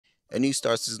A new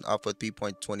Star Citizen Alpha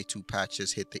 3.22 patch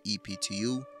just hit the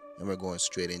EPTU, and we're going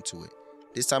straight into it.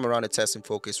 This time around, the testing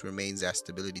focus remains at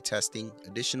stability testing,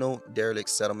 additional derelict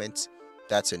settlements,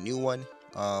 that's a new one,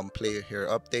 player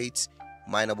hero updates,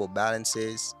 mineable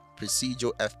balances,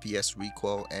 procedural FPS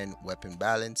recoil and weapon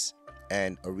balance,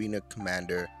 and arena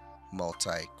commander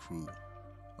multi-crew.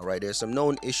 Alright, there's some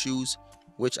known issues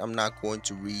which I'm not going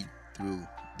to read through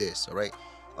this. Alright,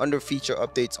 under feature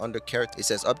updates, under character, it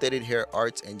says updated hair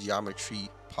art and geometry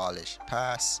polish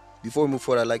pass. Before we move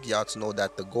forward, I'd like y'all to know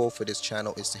that the goal for this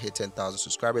channel is to hit 10,000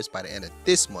 subscribers by the end of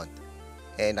this month,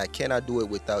 and I cannot do it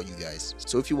without you guys.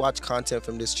 So if you watch content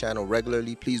from this channel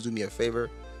regularly, please do me a favor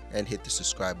and hit the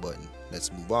subscribe button.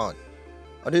 Let's move on.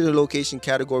 Under the location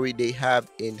category, they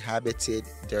have inhabited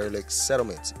derelict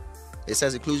settlements. It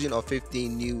says inclusion of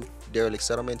 15 new derelict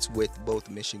settlements with both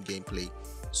mission gameplay,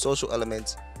 social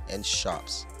elements, and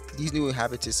shops. These new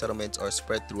inhabited settlements are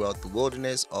spread throughout the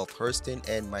wilderness of Hurston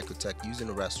and Microtech using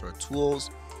the restorer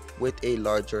tools with a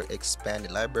larger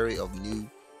expanded library of new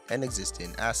and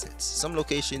existing assets. Some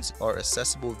locations are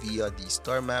accessible via the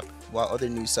star map, while other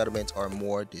new settlements are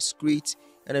more discreet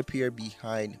and appear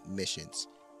behind missions.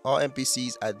 All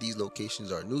NPCs at these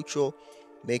locations are neutral,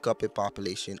 make up a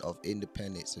population of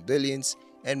independent civilians,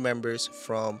 and members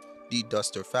from the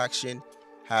Duster faction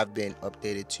have been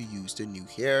updated to use the new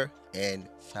hair and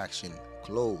faction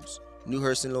clothes. New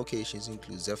Hurston locations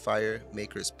include Zephyr,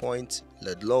 Maker's Point,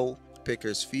 Ludlow,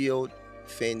 Picker's Field,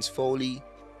 Finn's Folly,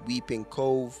 Weeping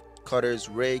Cove, Cutter's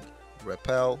Rig,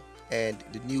 Repel, and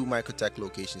the new Microtech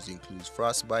locations include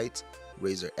Frostbite,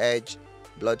 Razor Edge,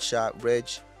 Bloodshot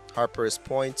Ridge, Harper's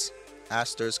Point,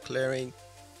 Astor's Clearing,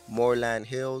 Moorland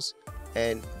Hills,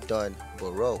 and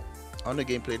Dunborough. On the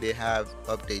gameplay, they have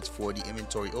updates for the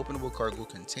inventory openable cargo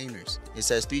containers. It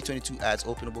says 3.22 adds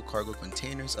openable cargo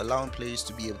containers, allowing players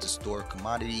to be able to store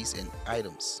commodities and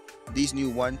items. These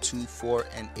new 1, 2, 4,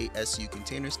 and 8 SU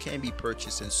containers can be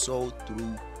purchased and sold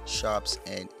through shops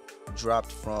and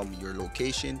dropped from your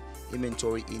location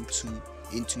inventory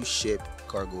into ship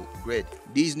cargo grid.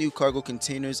 These new cargo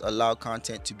containers allow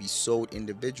content to be sold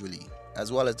individually,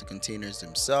 as well as the containers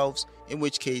themselves, in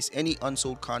which case any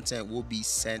unsold content will be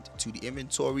sent to the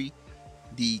inventory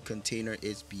the container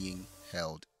is being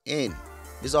held in.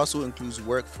 This also includes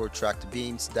work for tracked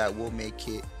beams that will make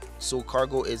it so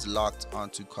cargo is locked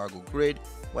onto cargo grid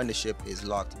when the ship is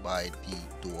locked by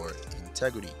the door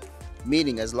integrity.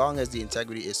 Meaning, as long as the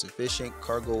integrity is sufficient,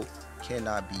 cargo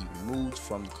cannot be removed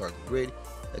from the cargo grid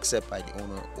except by the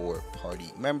owner or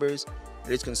party members.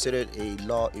 It is considered a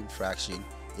law infraction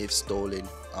if stolen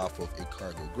off of a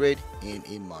cargo grid in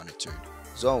a monitored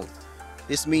zone.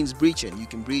 This means breaching. You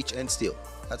can breach and steal.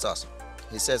 That's awesome.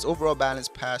 It says overall balance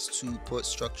pass to put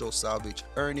structural salvage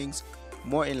earnings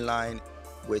more in line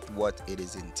with what it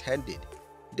is intended.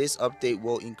 This update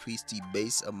will increase the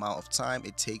base amount of time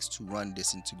it takes to run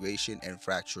disintegration and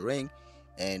fracturing,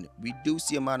 and reduce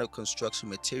the amount of construction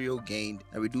material gained,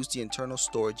 and reduce the internal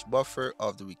storage buffer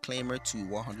of the reclaimer to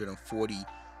 140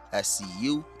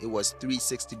 SCU. It was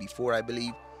 360 before, I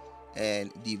believe,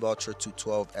 and the vulture to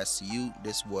 12 SCU.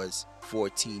 This was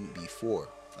 14 before.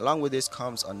 Along with this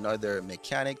comes another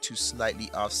mechanic to slightly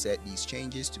offset these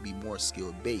changes to be more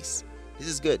skill based. This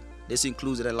is good. This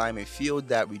includes an alignment field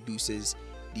that reduces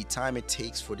the time it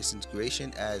takes for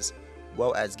disintegration, as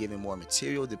well as giving more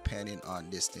material depending on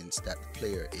distance that the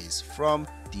player is from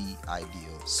the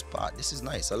ideal spot. This is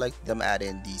nice. I like them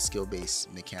adding the skill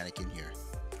based mechanic in here.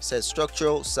 It says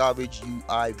structural salvage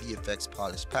UI VFX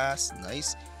polish pass,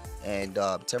 nice, and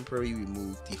temporarily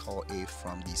remove the hull A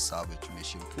from the salvage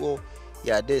mission pool.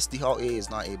 Yeah, the hull A is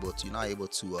not able to, you're not able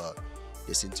to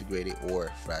disintegrate it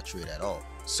or fracture it at all.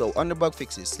 So under bug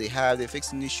fixes, they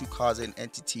fixed an issue causing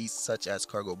entities such as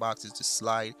cargo boxes to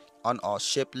slide on all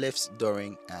ship lifts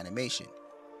during animation.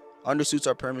 Undersuits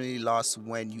are permanently lost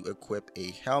when you equip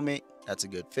a helmet. That's a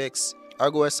good fix.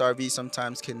 Argo SRV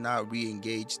sometimes cannot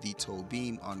re-engage the tow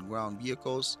beam on ground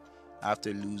vehicles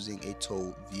after losing a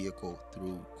tow vehicle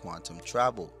through quantum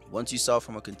travel. Once you sell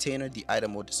from a container, the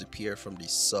item will disappear from the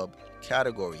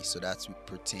subcategory. So that's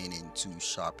pertaining to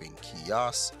shopping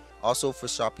kiosks. Also for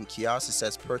shopping kiosks, it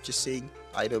says purchasing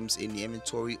items in the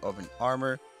inventory of an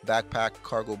armor, backpack,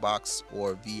 cargo box,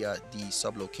 or via the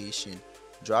sublocation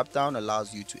drop-down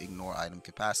allows you to ignore item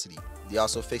capacity. They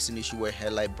also fixed an issue where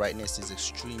headlight brightness is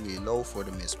extremely low for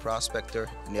the missed prospector,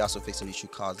 and they also fixed an issue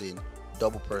causing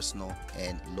double personal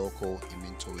and local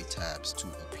inventory tabs to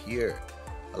appear.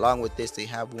 Along with this, they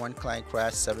have 1 client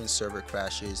crash, 7 server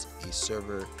crashes, a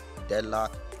server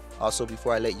deadlock. Also,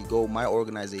 before I let you go, my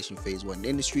organization Phaseone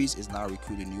Industries is now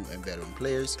recruiting new and veteran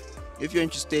players. If you're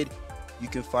interested, you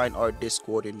can find our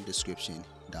Discord in the description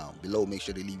down below. Make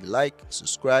sure to leave a like,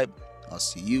 subscribe. I'll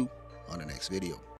see you on the next video.